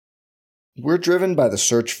We're driven by the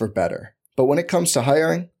search for better. But when it comes to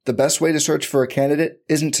hiring, the best way to search for a candidate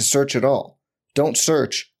isn't to search at all. Don't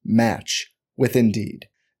search, match with Indeed.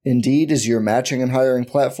 Indeed is your matching and hiring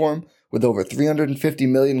platform with over 350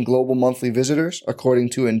 million global monthly visitors,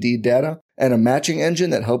 according to Indeed data, and a matching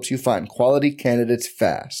engine that helps you find quality candidates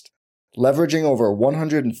fast. Leveraging over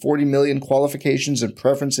 140 million qualifications and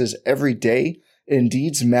preferences every day,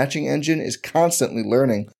 Indeed's matching engine is constantly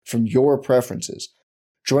learning from your preferences.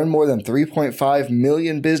 Join more than 3.5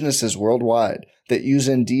 million businesses worldwide that use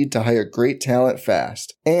Indeed to hire great talent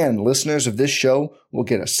fast. And listeners of this show will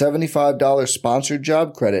get a $75 sponsored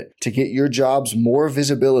job credit to get your jobs more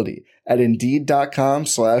visibility at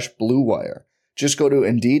Indeed.com/Blue Wire. Just go to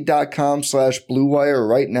Indeed.com/Blue Wire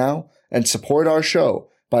right now and support our show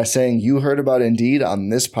by saying you heard about Indeed on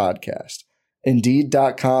this podcast.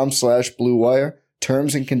 Indeed.com/Blue Wire.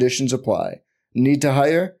 Terms and conditions apply. Need to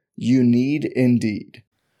hire? You need Indeed.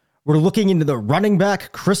 We're looking into the running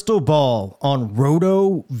back crystal ball on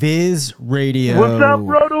RotoViz Radio. What's up,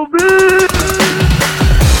 RotoViz?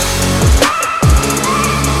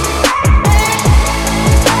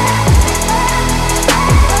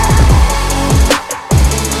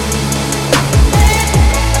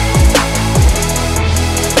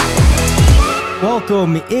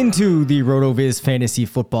 Welcome into the RotoViz Fantasy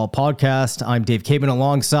Football Podcast. I'm Dave Caban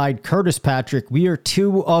alongside Curtis Patrick. We are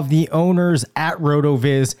two of the owners at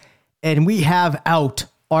RotoViz, and we have out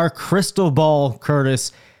our crystal ball,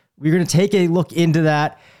 Curtis. We're going to take a look into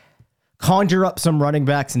that, conjure up some running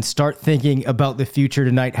backs, and start thinking about the future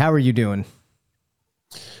tonight. How are you doing?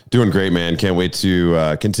 Doing great, man. Can't wait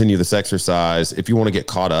to continue this exercise. If you want to get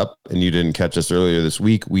caught up and you didn't catch us earlier this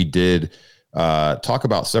week, we did talk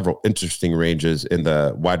about several interesting ranges in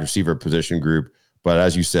the wide receiver position group. But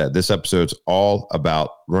as you said, this episode's all about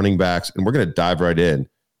running backs, and we're going to dive right in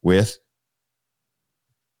with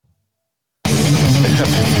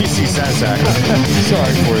PC Stat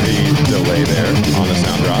Sorry for the delay there on the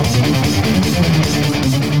sound drop.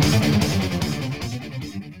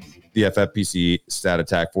 The FFPC Stat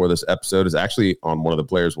Attack for this episode is actually on one of the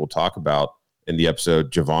players we'll talk about in the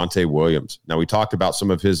episode, Javonte Williams. Now, we talked about some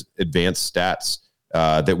of his advanced stats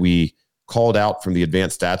that we called out from the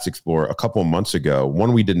Advanced Stats Explorer a couple of months ago.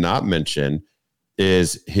 One we did not mention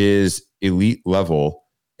is his elite level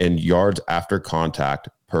in yards after contact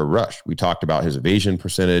per rush. We talked about his evasion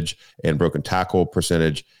percentage and broken tackle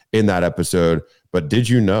percentage in that episode. But did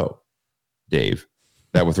you know, Dave,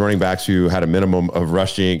 that with running backs who had a minimum of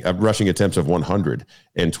rushing attempts of 100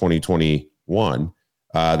 in 2021,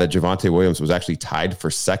 that Javonte Williams was actually tied for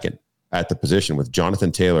second at the position with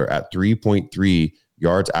Jonathan Taylor at 3.3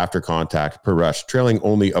 yards after contact per rush, trailing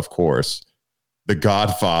only, of course, the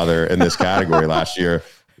godfather in this category last year,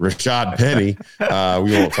 Rashad Penny.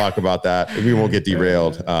 We won't talk about that. We won't get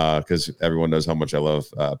derailed because everyone knows how much I love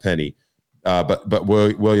Penny. But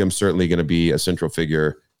Williams certainly going to be a central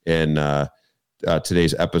figure in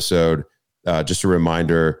today's episode. Just a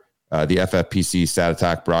reminder, the FFPC Stat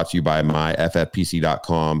Attack brought to you by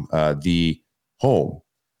myffpc.com, the home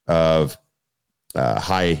of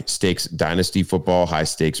high stakes dynasty football, high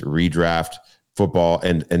stakes redraft football,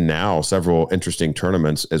 and now several interesting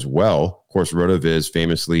tournaments as well. Of course, RotoViz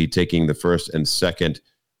famously taking the first and second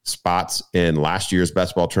spots in last year's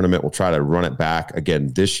best ball tournament. We'll try to run it back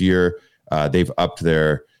again this year. They've upped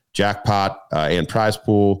their jackpot and prize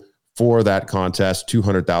pool for that contest,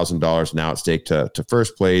 $200,000 now at stake to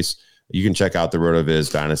first place. You can check out the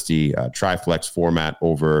RotoViz Dynasty Triflex format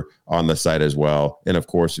over on the site as well. And of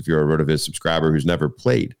course, if you're a RotoViz subscriber who's never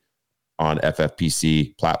played on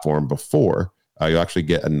FFPC platform before, you'll actually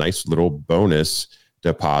get a nice little bonus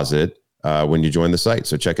deposit when you join the site.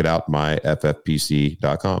 So check it out,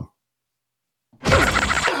 myffpc.com.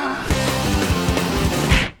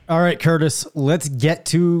 All right, Curtis, let's get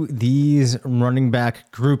to these running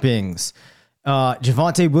back groupings.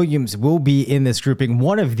 Javonte Williams will be in this grouping,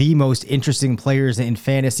 one of the most interesting players in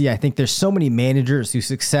fantasy. I think there's so many managers whose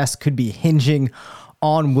success could be hinging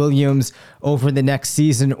on Williams over the next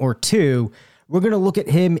season or two. We're going to look at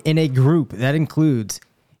him in a group that includes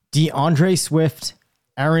DeAndre Swift,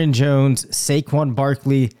 Aaron Jones, Saquon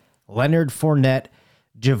Barkley, Leonard Fournette,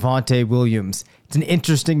 Javonte Williams. It's an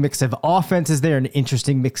interesting mix of offenses there and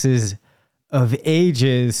interesting mixes of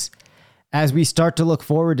ages. As we start to look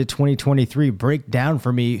forward to 2023, break down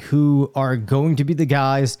for me who are going to be the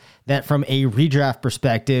guys that from a redraft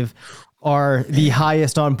perspective are the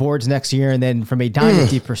highest on boards next year, and then from a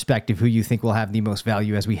dynasty perspective, who you think will have the most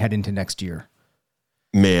value as we head into next year.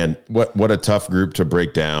 Man, what a tough group to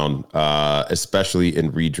break down, especially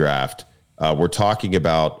in redraft. We're talking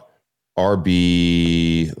about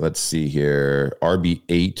RB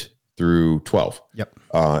 8 through 12. Yep.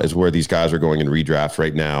 Is where these guys are going in redraft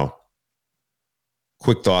right now.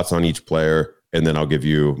 Quick thoughts on each player, and then I'll give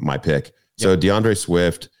you my pick. So DeAndre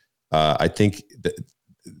Swift, I think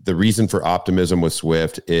the reason for optimism with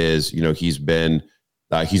Swift is, he's been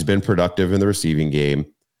productive in the receiving game.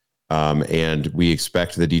 And we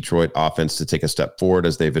expect the Detroit offense to take a step forward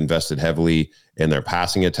as they've invested heavily in their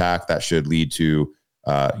passing attack. That should lead to,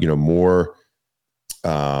 more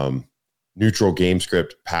neutral game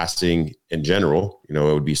script passing in general. It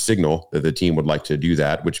would be signal that the team would like to do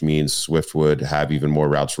that, which means Swift would have even more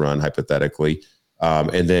routes run hypothetically.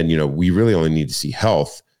 And then, we really only need to see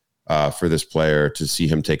health for this player to see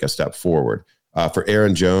him take a step forward. For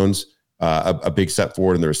Aaron Jones, a big step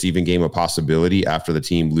forward in the receiving game, a possibility after the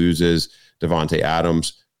team loses Davante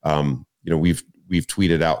Adams. We've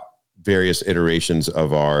tweeted out various iterations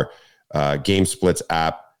of our Game Splits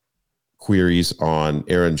app queries on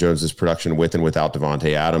Aaron Jones's production with and without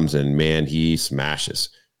Davante Adams, and man, he smashes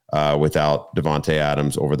without Davante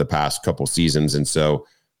Adams over the past couple seasons. And so,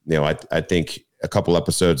 I think a couple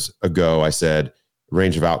episodes ago I said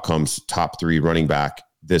range of outcomes top 3 running back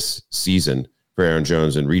this season for Aaron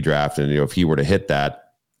Jones in redraft. And, if he were to hit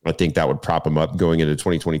that, I think that would prop him up going into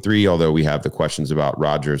 2023, although we have the questions about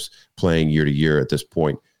Rodgers playing year to year at this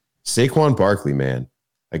point. Saquon Barkley, man,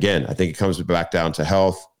 again, I think it comes back down to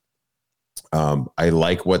health. I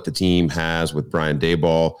like what the team has with Brian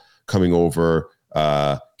Daboll coming over,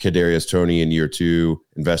 Kadarius Toney in year 2,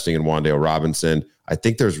 investing in Wan'Dale Robinson. I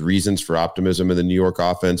think there's reasons for optimism in the New York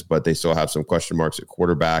offense, but they still have some question marks at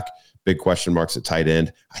quarterback, big question marks at tight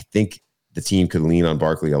end. I think the team could lean on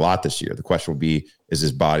Barkley a lot this year. The question will be, is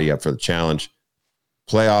his body up for the challenge?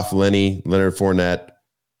 Playoff Leonard Fournette,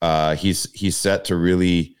 he's set to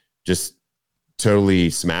really just totally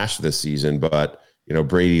smash this season, but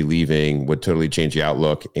Brady leaving would totally change the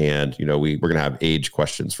outlook. And, we're going to have age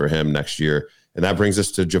questions for him next year. And that brings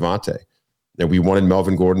us to Javonte. And we wanted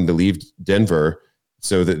Melvin Gordon to leave Denver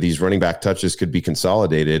so that these running back touches could be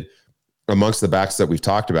consolidated. Amongst the backs that we've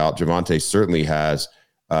talked about, Javonte certainly has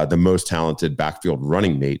the most talented backfield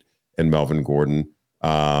running mate in Melvin Gordon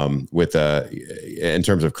in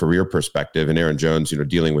terms of career perspective, and Aaron Jones,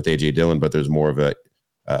 dealing with AJ Dillon, but there's more of a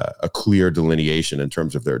clear delineation in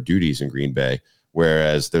terms of their duties in Green Bay.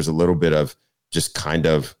 Whereas there's a little bit of just kind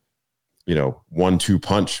of, 1-2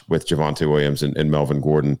 punch with Javonte Williams and Melvin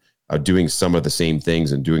Gordon doing some of the same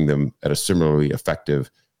things and doing them at a similarly effective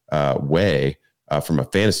way from a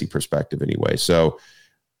fantasy perspective anyway. So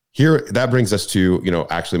here, that brings us to,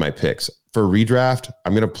 actually my picks. For redraft,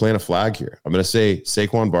 I'm going to plant a flag here. I'm going to say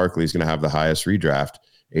Saquon Barkley is going to have the highest redraft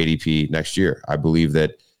ADP next year. I believe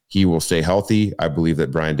that he will stay healthy. I believe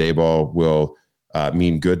that Brian Daboll will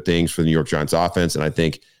mean good things for the New York Giants offense. And I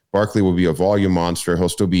think Barkley will be a volume monster. He'll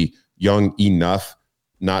still be young enough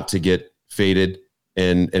not to get faded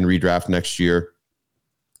in redraft next year.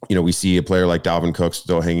 We see a player like Dalvin Cook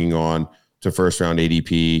still hanging on to first round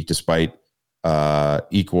ADP, despite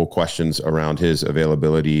equal questions around his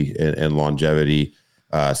availability and longevity.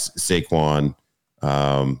 Saquon,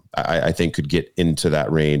 I think could get into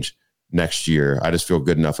that range next year. I just feel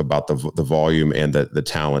good enough about the volume and the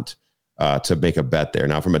talent to make a bet there.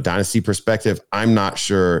 Now, from a dynasty perspective, I'm not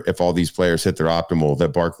sure if all these players hit their optimal that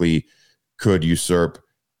Barkley could usurp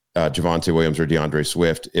Javonte Williams or DeAndre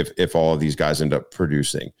Swift if all of these guys end up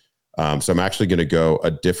producing. So I'm actually going to go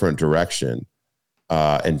a different direction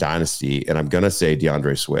in dynasty, and I'm going to say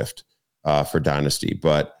DeAndre Swift for dynasty,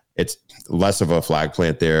 but it's less of a flag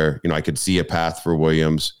plant there. I could see a path for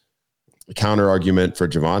Williams. A counter argument for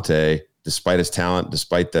Javonte, despite his talent,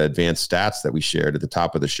 despite the advanced stats that we shared at the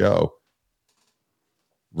top of the show,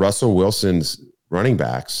 Russell Wilson's running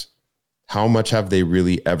backs, how much have they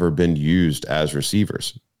really ever been used as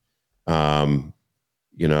receivers? And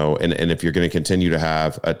if you're going to continue to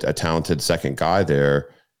have a talented second guy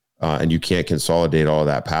there, and you can't consolidate all of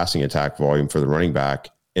that passing attack volume for the running back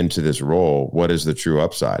into this role, what is the true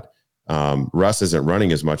upside? Russ isn't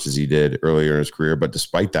running as much as he did earlier in his career, but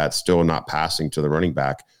despite that, still not passing to the running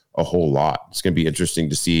back a whole lot. It's going to be interesting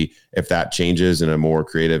to see if that changes in a more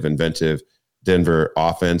creative, inventive Denver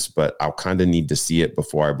offense, but I'll kind of need to see it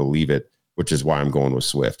before I believe it, which is why I'm going with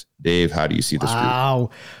Swift. Dave, how do you see this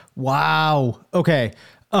group? Wow. Okay.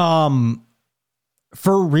 For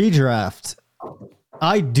redraft,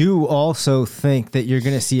 I do also think that you're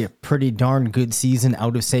going to see a pretty darn good season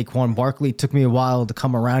out of Saquon Barkley. It took me a while to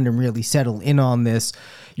come around and really settle in on this.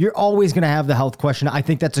 You're always going to have the health question. I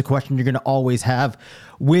think that's a question you're going to always have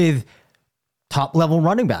with top level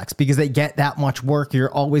running backs because they get that much work.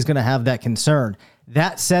 You're always going to have that concern.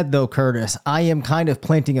 That said, though, Curtis, I am kind of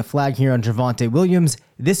planting a flag here on Javonte Williams.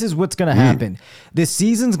 This is what's going to happen. The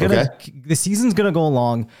season's going to go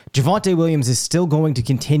along. Javonte Williams is still going to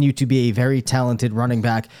continue to be a very talented running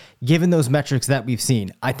back, given those metrics that we've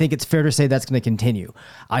seen. I think it's fair to say that's going to continue.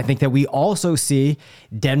 I think that we also see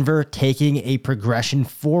Denver taking a progression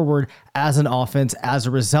forward as an offense as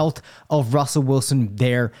a result of Russell Wilson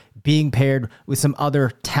there being paired with some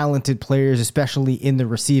other talented players, especially in the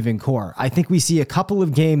receiving core. I think we see a couple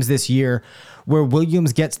of games this year where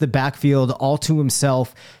Williams gets the backfield all to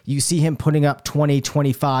himself. You see him putting up 20,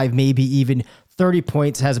 25, maybe even 30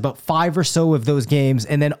 points, has about 5 or so of those games.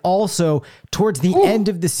 And then also towards the end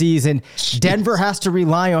of the season, Denver has to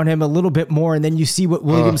rely on him a little bit more. And then you see what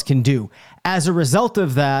Williams can do. As a result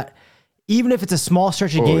of that, even if it's a small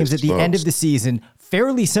stretch of games at the end of the season,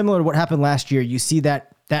 fairly similar to what happened last year, you see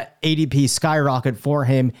that ADP skyrocket for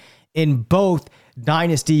him in both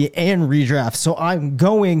dynasty and redraft. So I'm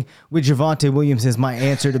going with Javonte Williams as my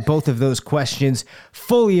answer to both of those questions,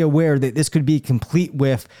 fully aware that this could be a complete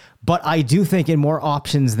whiff, but I do think in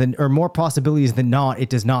more possibilities than not, it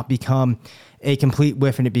does not become a complete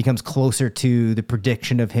whiff and it becomes closer to the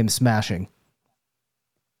prediction of him smashing.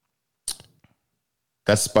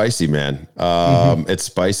 That's spicy, man. It's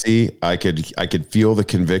spicy. I could feel the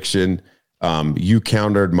conviction. You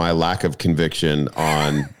countered my lack of conviction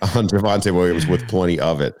on Javonte Williams with plenty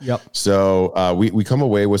of it. Yep. So we come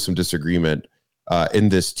away with some disagreement in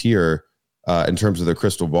this tier in terms of the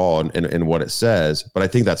crystal ball and what it says, but I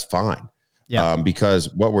think that's fine. Yeah.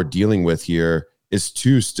 Because what we're dealing with here is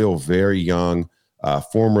two still very young,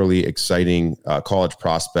 formerly exciting college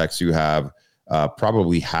prospects who have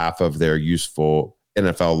probably half of their useful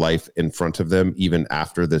NFL life in front of them, even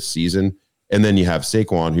after this season. And then you have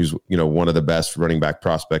Saquon, who's, one of the best running back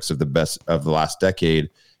prospects of the last decade.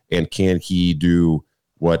 And can he do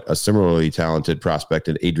what a similarly talented prospect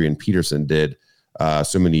in Adrian Peterson did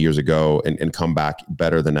so many years ago and come back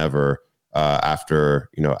better than ever after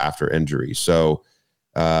injury? So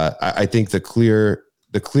I think the clear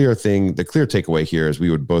takeaway here is we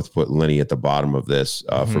would both put Lenny at the bottom of this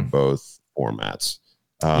for both formats.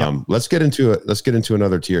 Let's get into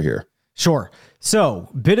another tier here. Sure. So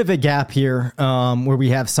bit of a gap here where we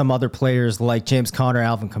have some other players like James Conner,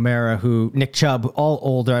 Alvin Kamara, Nick Chubb, all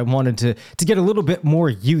older. I wanted to get a little bit more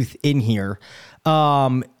youth in here.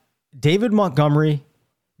 David Montgomery,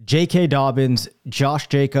 J.K. Dobbins, Josh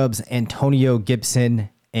Jacobs, Antonio Gibson,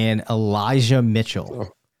 and Elijah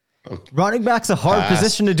Mitchell. Running back's a hard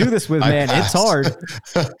position to do this with, man. It's hard.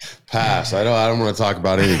 Pass. I don't want to talk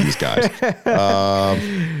about any of these guys.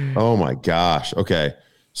 Oh my gosh. Okay.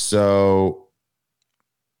 So,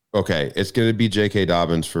 it's going to be J.K.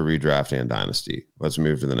 Dobbins for redraft and dynasty. Let's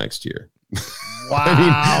move to the next tier.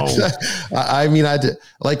 Wow. I mean,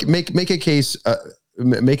 make a case.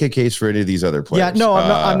 Make a case for any of these other players. Yeah, no,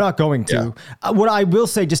 I'm not going to. Yeah. What I will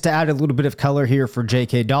say, just to add a little bit of color here for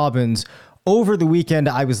J.K. Dobbins, over the weekend,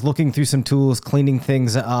 I was looking through some tools, cleaning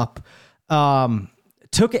things up.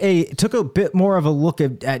 Took a bit more of a look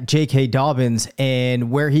at J.K. Dobbins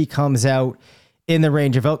and where he comes out in the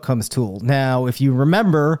range of outcomes tool. Now, if you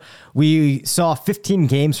remember, we saw 15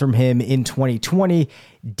 games from him in 2020,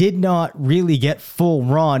 did not really get full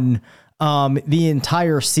run the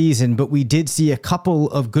entire season, but we did see a couple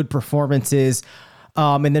of good performances.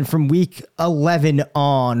 And then from week 11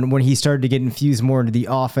 on, when he started to get infused more into the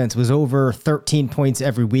offense, was over 13 points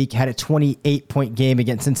every week, had a 28-point game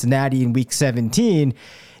against Cincinnati in week 17.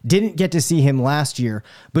 Didn't get to see him last year,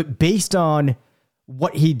 but based on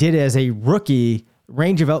what he did as a rookie,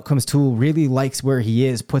 range of outcomes tool really likes where he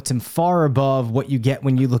is, puts him far above what you get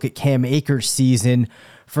when you look at Cam Akers' season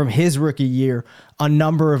from his rookie year, a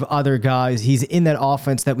number of other guys. He's in that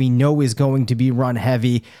offense that we know is going to be run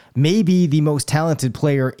heavy, maybe the most talented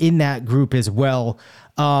player in that group as well.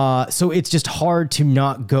 So it's just hard to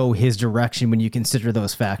not go his direction when you consider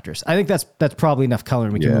those factors. I think that's probably enough color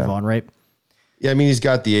and we can move on, right? Yeah, I mean, he's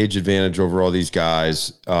got the age advantage over all these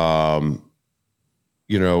guys.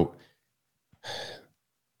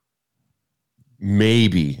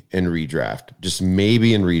 Maybe in redraft,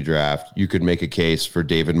 you could make a case for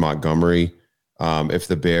David Montgomery. If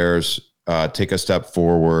the Bears take a step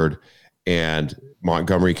forward and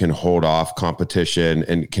Montgomery can hold off competition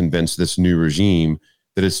and convince this new regime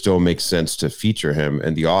that it still makes sense to feature him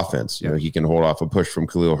in the offense. He can hold off a push from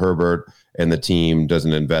Khalil Herbert and the team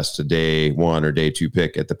doesn't invest a day 1 or day 2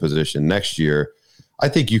 pick at the position next year. I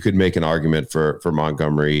think you could make an argument for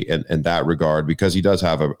Montgomery in that regard because he does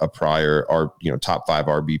have a prior top 5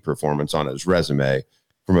 RB performance on his resume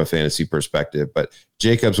from a fantasy perspective. But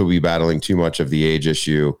Jacobs will be battling too much of the age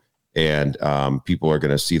issue, and people are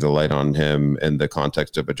going to see the light on him in the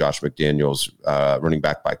context of a Josh McDaniels running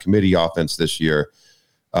back by committee offense this year.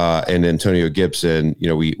 And Antonio Gibson,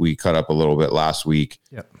 we cut up a little bit last week.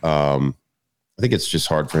 Yep. I think it's just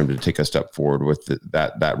hard for him to take a step forward with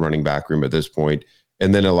that running back room at this point.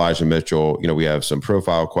 And then Elijah Mitchell, we have some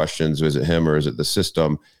profile questions. Is it him or is it the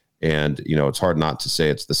system? And, it's hard not to say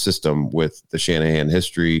it's the system with the Shanahan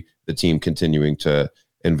history, the team continuing to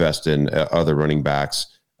invest in other running backs,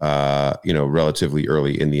 relatively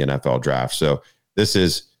early in the NFL draft. So this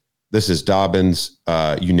is Dobbins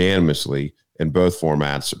unanimously in both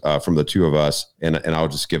formats from the two of us. And I'll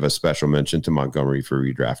just give a special mention to Montgomery for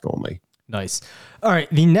redraft only. Nice. All right.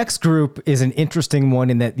 The next group is an interesting one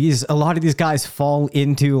in that a lot of these guys fall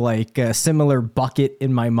into like a similar bucket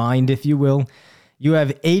in my mind, if you will. You have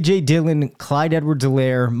AJ Dillon, Clyde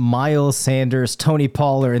Edwards-Helaire, Miles Sanders, Tony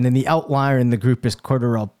Pollard, and then the outlier in the group is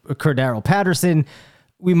Cordarrelle Patterson.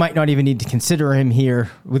 We might not even need to consider him here,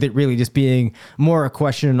 with it really just being more a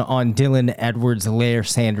question on Dillon, Edwards-Helaire,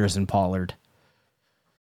 Sanders, and Pollard.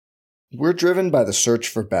 We're driven by the search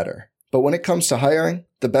for better. But when it comes to hiring,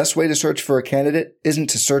 the best way to search for a candidate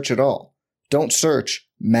isn't to search at all. Don't search,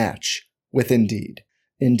 match with Indeed.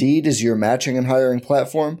 Indeed is your matching and hiring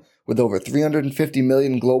platform with over 350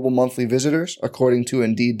 million global monthly visitors, according to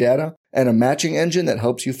Indeed data, and a matching engine that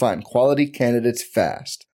helps you find quality candidates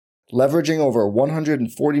fast. Leveraging over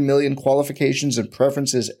 140 million qualifications and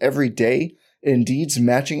preferences every day, Indeed's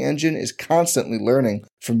matching engine is constantly learning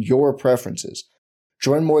from your preferences.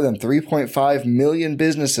 Join more than 3.5 million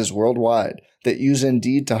businesses worldwide that use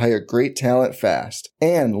Indeed to hire great talent fast.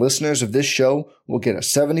 And listeners of this show will get a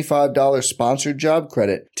 $75 sponsored job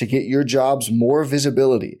credit to get your jobs more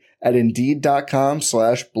visibility at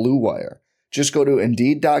Indeed.com/Blue Wire. Just go to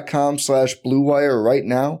Indeed.com/Blue Wire right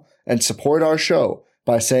now and support our show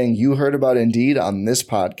by saying you heard about Indeed on this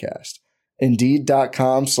podcast.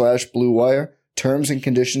 Indeed.com/Blue Wire. Terms and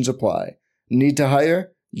conditions apply. Need to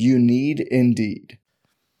hire? You need Indeed.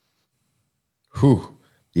 Whew.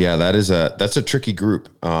 Yeah, that's a tricky group.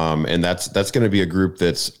 And that's going to be a group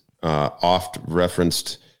that's oft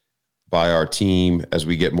referenced by our team as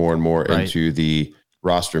we get more and more into the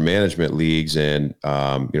roster management leagues and,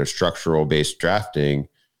 structural based drafting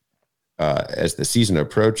as the season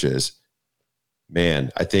approaches. Man,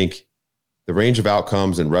 I think the range of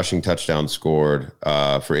outcomes and rushing touchdowns scored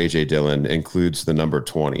for AJ Dillon includes the number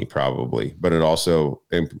 20 probably, but it also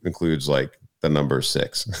includes like the number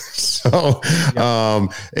 6. So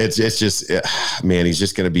it's just, man, he's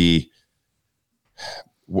just going to be,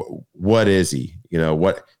 what is he?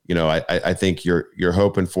 I think you're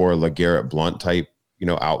hoping for a LeGarrette Blount type,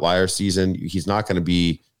 outlier season. He's not going to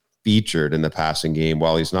be featured in the passing game.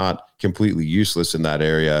 While he's not completely useless in that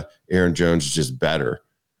area, Aaron Jones is just better.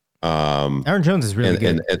 Aaron Jones is really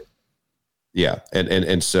good.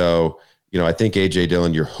 And so, I think AJ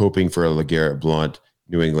Dillon, you're hoping for a LeGarrette Blount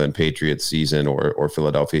New England Patriots season or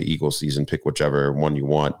Philadelphia Eagles season, pick whichever one you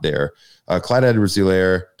want there. Clyde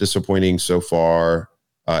Edwards-Helaire, disappointing so far,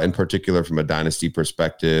 in particular from a dynasty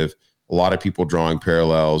perspective. A lot of people drawing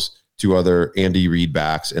parallels to other Andy Reid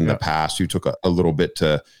backs in the past who took a little bit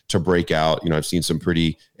to break out. I've seen some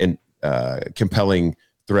pretty compelling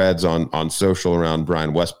threads on social around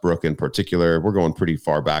Brian Westbrook in particular. We're going pretty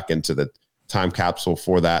far back into the time capsule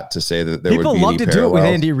for that to say that there people would be love any to parallels. Do it with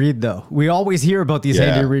Andy Reid, though. We always hear about these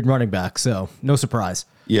Andy Reid running backs, so no surprise.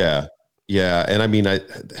 Yeah. And I mean,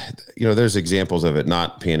 there's examples of it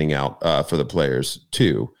not panning out for the players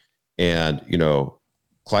too. And,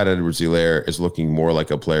 Clyde Edwards-Helaire is looking more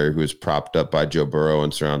like a player who is propped up by Joe Burrow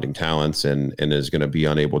and surrounding talents and is going to be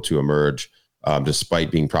unable to emerge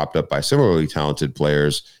despite being propped up by similarly talented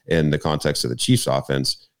players in the context of the Chiefs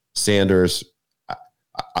offense. Sanders.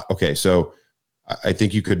 Okay. So I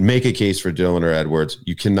think you could make a case for Dillon or Edwards.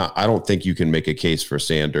 You cannot, I don't think you can make a case for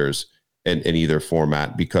Sanders in either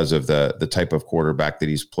format because of the type of quarterback that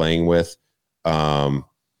he's playing with.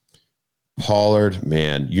 Pollard,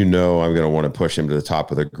 man, I'm going to want to push him to the top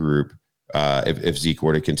of the group if Zeke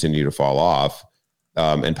were to continue to fall off.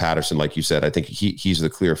 And Patterson, like you said, I think he's the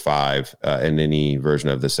clear 5 in any version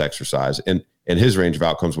of this exercise. And his range of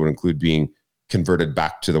outcomes would include being converted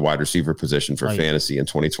back to the wide receiver position for fantasy in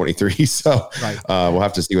 2023. So we'll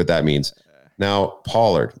have to see what that means. Now,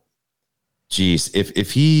 Pollard, geez,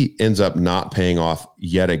 if he ends up not paying off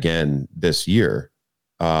yet again this year,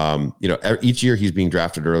 each year he's being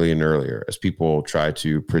drafted early and earlier as people try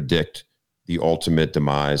to predict the ultimate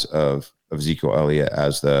demise of Ezekiel Elliott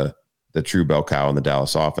as the true bell cow in the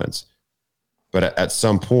Dallas offense. But at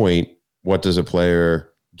some point, what does a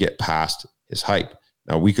player get past his hype?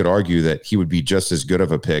 Now, we could argue that he would be just as good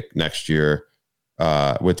of a pick next year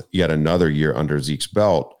with yet another year under Zeke's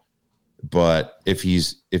belt. But if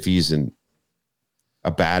he's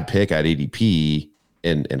a bad pick at ADP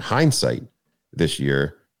in hindsight this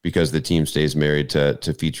year, because the team stays married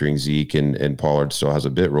to featuring Zeke and Pollard still has a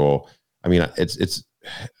bit role, I mean, it's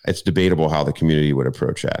debatable how the community would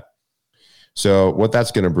approach that. So what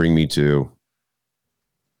that's going to bring me to,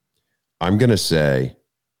 I'm going to say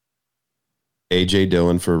A.J.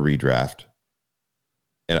 Dillon for redraft,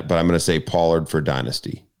 but I'm going to say Pollard for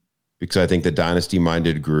dynasty, because I think the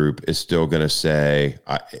dynasty-minded group is still going to say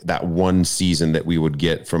that one season that we would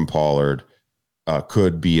get from Pollard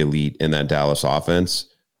could be elite in that Dallas offense.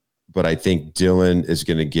 But I think Dillon is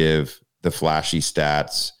going to give the flashy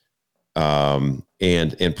stats,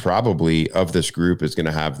 and probably of this group is going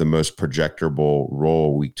to have the most projectable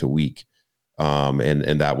role week to week,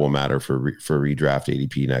 and that will matter for redraft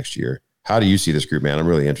ADP next year. How do you see this group, man? I'm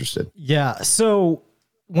really interested. Yeah, so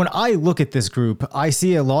when I look at this group, I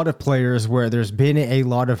see a lot of players where there's been a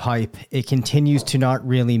lot of hype. It continues to not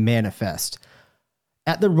really manifest.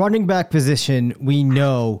 At the running back position, we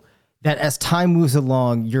know that as time moves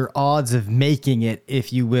along, your odds of making it,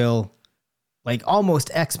 if you will, like almost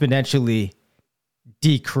exponentially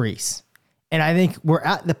decrease. And I think we're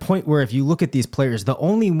at the point where if you look at these players, the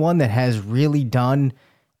only one that has really done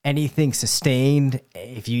anything sustained,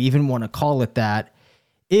 if you even want to call it that,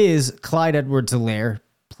 is Clyde Edwards-Helaire.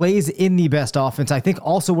 Plays in the best offense. I think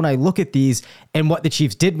also when I look at these and what the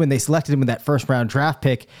Chiefs did when they selected him with that first round draft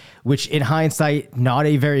pick, which in hindsight, not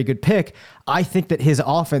a very good pick, I think that his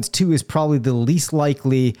offense too is probably the least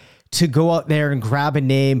likely to go out there and grab a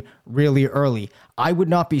name really early. I would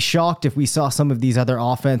not be shocked if we saw some of these other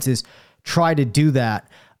offenses try to do that.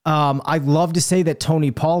 I'd love to say that Tony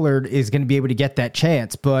Pollard is going to be able to get that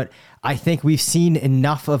chance, but I think we've seen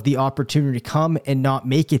enough of the opportunity come and not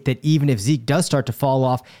make it that even if Zeke does start to fall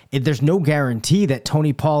off, there's no guarantee that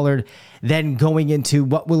Tony Pollard then going into,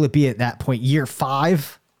 what will it be at that point, year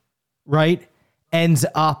 5, right, ends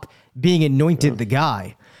up being anointed the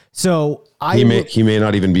guy. So he may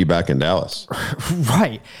not even be back in Dallas.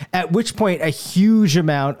 Right. At which point a huge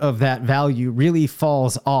amount of that value really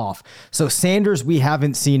falls off. So Sanders, we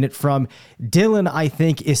haven't seen it from. Dillon, I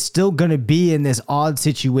think, is still going to be in this odd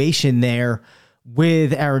situation there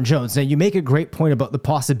with Aaron Jones. Now, you make a great point about the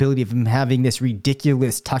possibility of him having this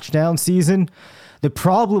ridiculous touchdown season. The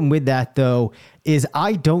problem with that, though, is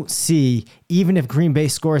I don't see, even if Green Bay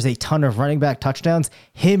scores a ton of running back touchdowns,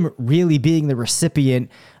 him really being the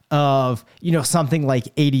recipient of, something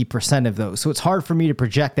like 80% of those. So it's hard for me to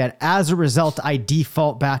project that. As a result, I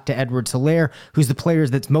default back to Edwards-Helaire, who's the player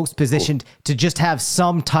that's most positioned to just have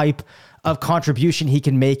some type of contribution he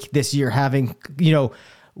can make this year, having,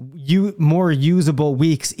 more usable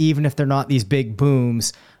weeks, even if they're not these big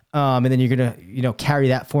booms. And then you're going to, carry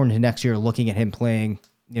that forward into next year, looking at him playing,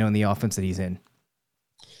 in the offense that he's in.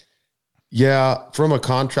 Yeah, from a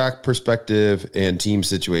contract perspective and team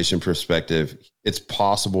situation perspective, it's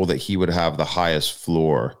possible that he would have the highest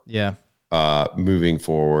floor. Yeah. Moving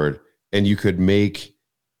forward, and you could make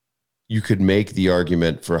the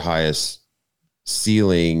argument for highest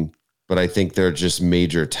ceiling, but I think there are just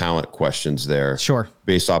major talent questions there. Sure.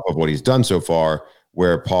 Based off of what he's done so far,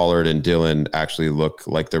 where Pollard and Dillon actually look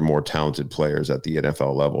like they're more talented players at the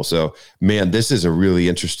NFL level. So, man, this is a really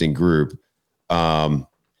interesting group.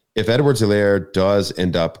 If Edwards-Helaire does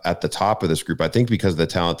end up at the top of this group, I think because of the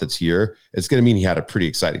talent that's here, it's going to mean he had a pretty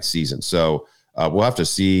exciting season. So we'll have to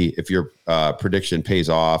see if your prediction pays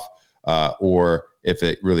off or if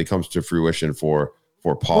it really comes to fruition for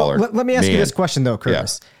Pollard. Well, let me ask you this question, though,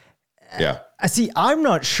 Curtis. Yeah. I'm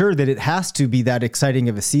not sure that it has to be that exciting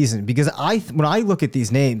of a season, because when I look at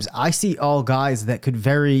these names, I see all guys that could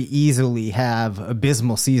very easily have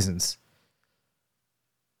abysmal seasons.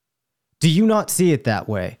 Do you not see it that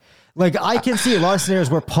way? Like, I can see a lot of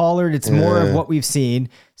scenarios where Pollard, it's more of what we've seen,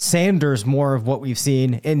 Sanders more of what we've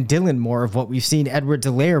seen, and Dillon more of what we've seen,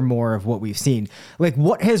 Edwards-Helaire more of what we've seen. Like,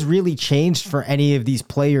 what has really changed for any of these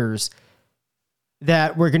players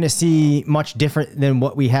that we're going to see much different than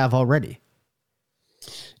what we have already?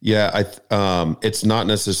 Yeah, it's not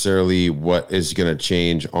necessarily what is going to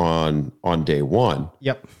change on day one.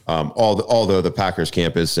 Yep. Although the Packers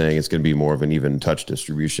camp is saying it's going to be more of an even touch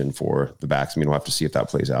distribution for the backs. I mean, we'll have to see if that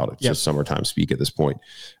plays out. It's just summertime speak at this point.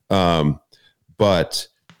 But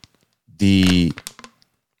the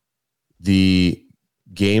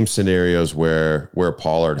game scenarios where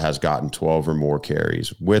Pollard has gotten 12 or more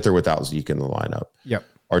carries with or without Zeke in the lineup. Yep.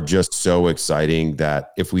 Are just so exciting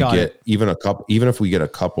that if we get even if we get a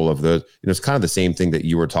couple of those, it's kind of the same thing that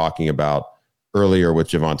you were talking about earlier with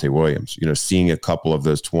Javonte Williams, seeing a couple of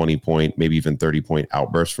those 20-point, maybe even 30-point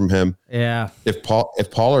outbursts from him. Yeah. If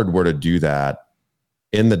Pollard were to do that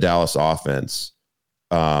in the Dallas offense,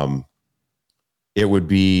 it would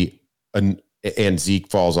be and Zeke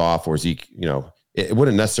falls off, or Zeke, it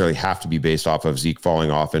wouldn't necessarily have to be based off of Zeke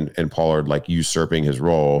falling off and Pollard like usurping his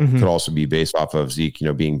role. Mm-hmm. Could also be based off of Zeke,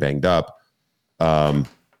 being banged up.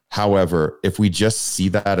 However, if we just see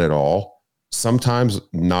that at all, sometimes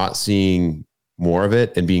not seeing more of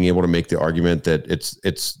it and being able to make the argument that it's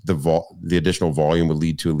the additional volume would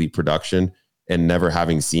lead to elite production, and never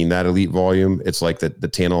having seen that elite volume, it's like the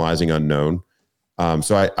tantalizing unknown.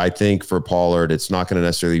 So I think for Pollard, it's not going to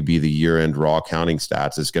necessarily be the year-end raw counting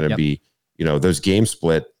stats. It's going to be, those game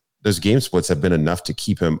splits have been enough to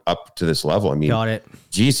keep him up to this level. I mean, got it.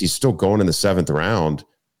 Geez, he's still going in the 7th round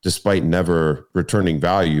despite never returning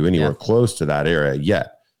value anywhere close to that area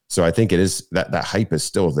yet. So I think it is that hype is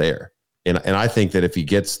still there. And I think that if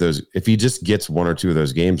he just gets one or two of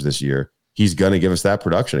those games this year, he's going to give us that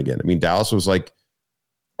production again. I mean, Dallas was like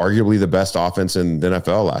arguably the best offense in the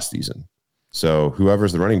NFL last season. So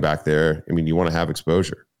whoever's the running back there, I mean, you want to have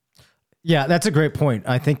exposure. Yeah, that's a great point.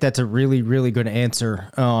 I think that's a really, really good answer.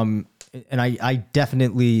 And I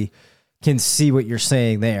definitely can see what you're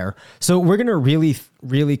saying there. So we're going to really,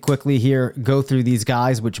 really quickly here go through these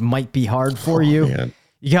guys, which might be hard for you. Man.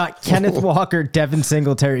 You got Kenneth Walker, Devin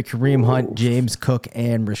Singletary, Kareem Hunt, James Cook,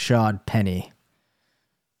 and Rashad Penny.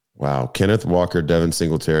 Wow. Kenneth Walker, Devin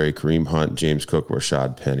Singletary, Kareem Hunt, James Cook,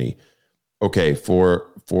 Rashad Penny. Okay.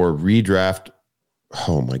 For redraft.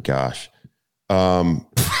 Oh my gosh. The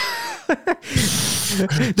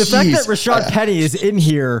fact that Rashad Penny is in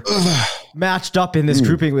here matched up in this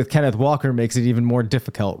grouping with Kenneth Walker makes it even more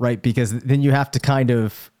difficult, right? Because then you have to kind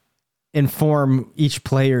of inform each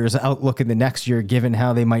player's outlook in the next year, given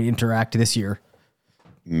how they might interact this year.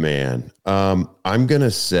 Man, I'm going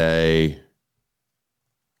to say,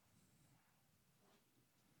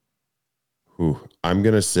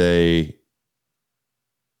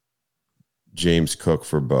 James Cook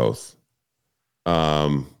for both.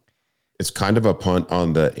 It's kind of a punt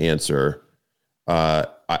on the answer.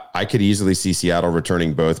 I could easily see Seattle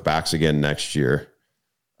returning both backs again next year.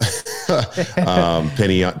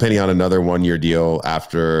 Penny on another 1-year deal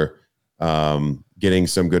after getting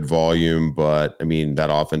some good volume, but I mean, that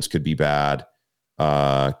offense could be bad.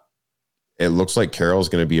 It looks like Carroll's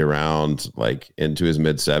going to be around like into his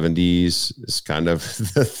mid 70s. It's kind of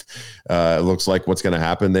it looks like what's going to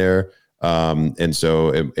happen there. And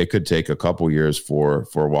so it could take a couple years for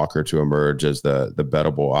Walker to emerge as the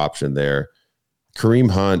bettable option there. Kareem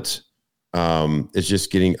Hunt is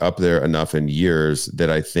just getting up there enough in years that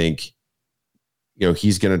I think,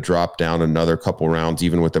 he's going to drop down another couple rounds,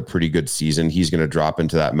 even with a pretty good season. He's going to drop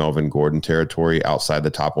into that Melvin Gordon territory outside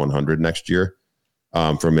the top 100 next year.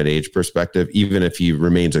 From an age perspective, even if he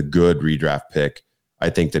remains a good redraft pick,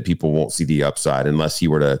 I think that people won't see the upside unless he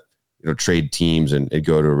were to, trade teams and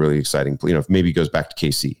go to a really exciting, if maybe he goes back to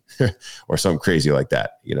KC or something crazy like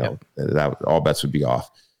that, that all bets would be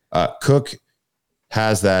off. Cook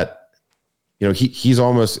has that, he's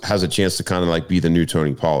almost has a chance to kind of like be the new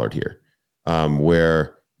Tony Pollard here,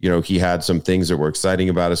 where, he had some things that were exciting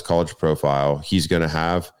about his college profile. He's going to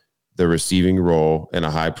have the receiving role in a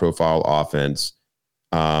high profile offense.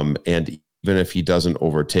 And even if he doesn't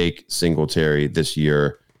overtake Singletary this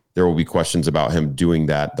year, there will be questions about him doing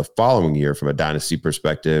that the following year from a dynasty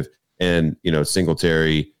perspective. And,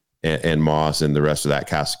 Singletary and Moss and the rest of that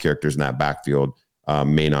cast of characters in that backfield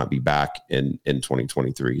may not be back in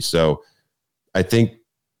 2023. So I think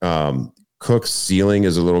Cook's ceiling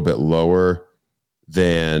is a little bit lower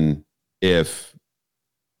than if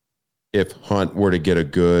Hunt were to get a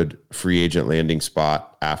good free agent landing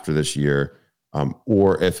spot after this year,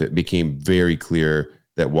 or if it became very clear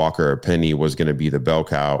that Walker or Penny was going to be the bell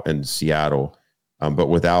cow in Seattle. But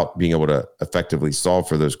without being able to effectively solve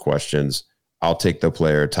for those questions, I'll take the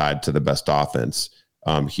player tied to the best offense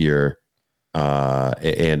here.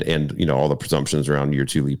 And all the presumptions around year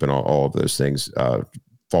 2 leap and all of those things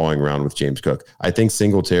falling around with James Cook. I think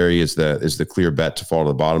Singletary is the clear bet to fall to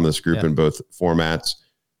the bottom of this group in both formats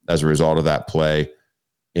as a result of that play.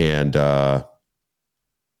 And I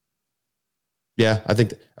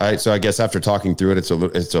think so I guess after talking through it, it's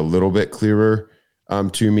a little bit clearer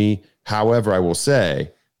to me. However, I will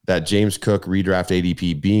say that James Cook redraft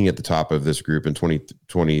ADP being at the top of this group in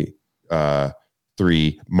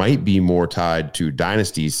 2023 might be more tied to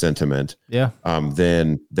dynasty sentiment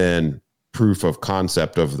than proof of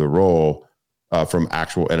concept of the role from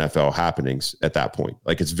actual NFL happenings at that point.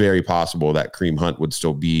 Like, it's very possible that Kareem Hunt would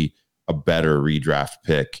still be a better redraft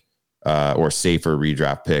pick or safer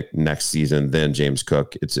redraft pick next season than James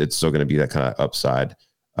Cook. It's still going to be that kind of upside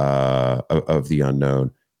of the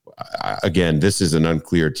unknown. Again, this is an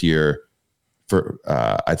unclear tier for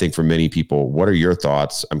I think for many people. What are your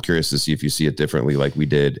thoughts? I'm curious to see if you see it differently like we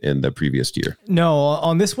did in the previous tier. No,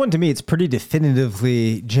 on this one, to me, it's pretty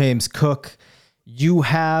definitively James Cook. You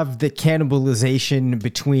have the cannibalization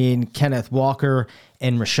between Kenneth Walker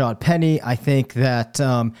and Rashad Penny. I think that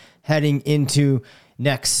heading into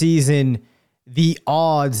next season, the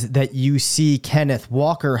odds that you see Kenneth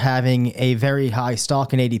Walker having a very high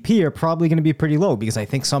stock in ADP are probably going to be pretty low, because I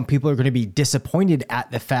think some people are going to be disappointed at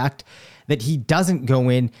the fact that he doesn't go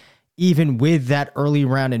in even with that early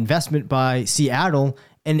round investment by Seattle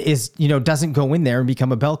and doesn't go in there and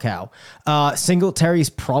become a bell cow. Singletary's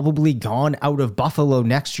probably gone out of Buffalo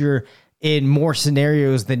next year in more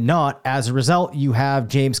scenarios than not. As a result, you have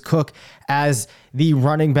James Cook as the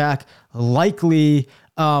running back, likely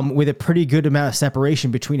with a pretty good amount of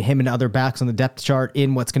separation between him and other backs on the depth chart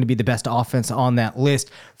in what's going to be the best offense on that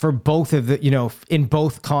list for both of the, in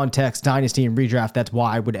both contexts, dynasty and redraft. That's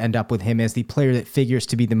why I would end up with him as the player that figures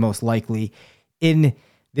to be the most likely in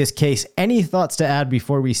this case. Any thoughts to add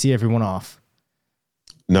before we see everyone off?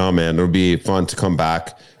 No, man, it'll be fun to come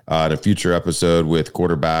back in a future episode with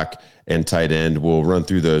quarterback and tight end. We'll run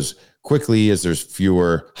through those quickly as there's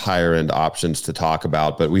fewer higher end options to talk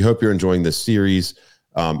about, but we hope you're enjoying this series.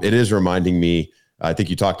 It is reminding me, I think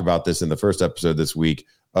you talked about this in the first episode this week,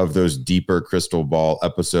 of those deeper crystal ball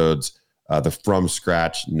episodes, the from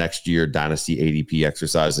scratch next year dynasty ADP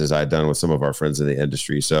exercises I had done with some of our friends in the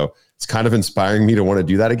industry. So it's kind of inspiring me to want to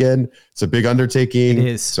do that again. It's a big undertaking. It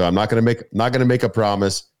is. So I'm not going to make a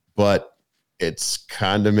promise, but it's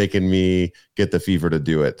kind of making me get the fever to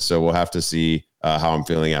do it. So we'll have to see how I'm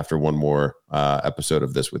feeling after one more episode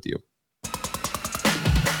of this with you.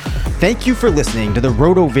 Thank you for listening to the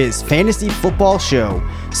RotoViz Fantasy Football Show.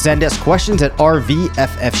 Send us questions at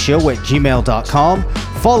rvffshow@gmail.com.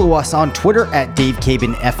 Follow us on Twitter at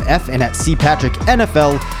DaveCabinFF and at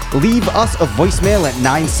CPatrickNFL. Leave us a voicemail at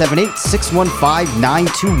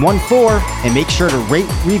 978-615-9214 and make sure to rate,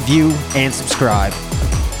 review, and subscribe.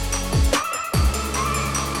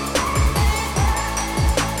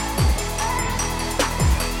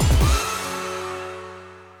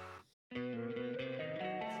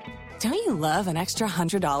 Don't you love an extra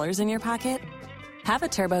 $100 in your pocket? Have a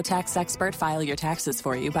TurboTax expert file your taxes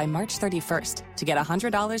for you by March 31st to get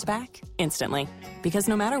 $100 back instantly. Because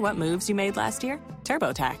no matter what moves you made last year,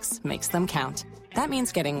 TurboTax makes them count. That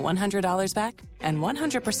means getting $100 back and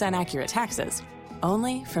 100% accurate taxes,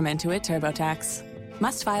 only from Intuit TurboTax.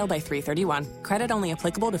 Must file by 3/31. Credit only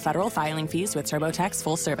applicable to federal filing fees with TurboTax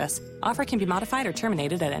full service. Offer can be modified or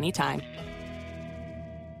terminated at any time.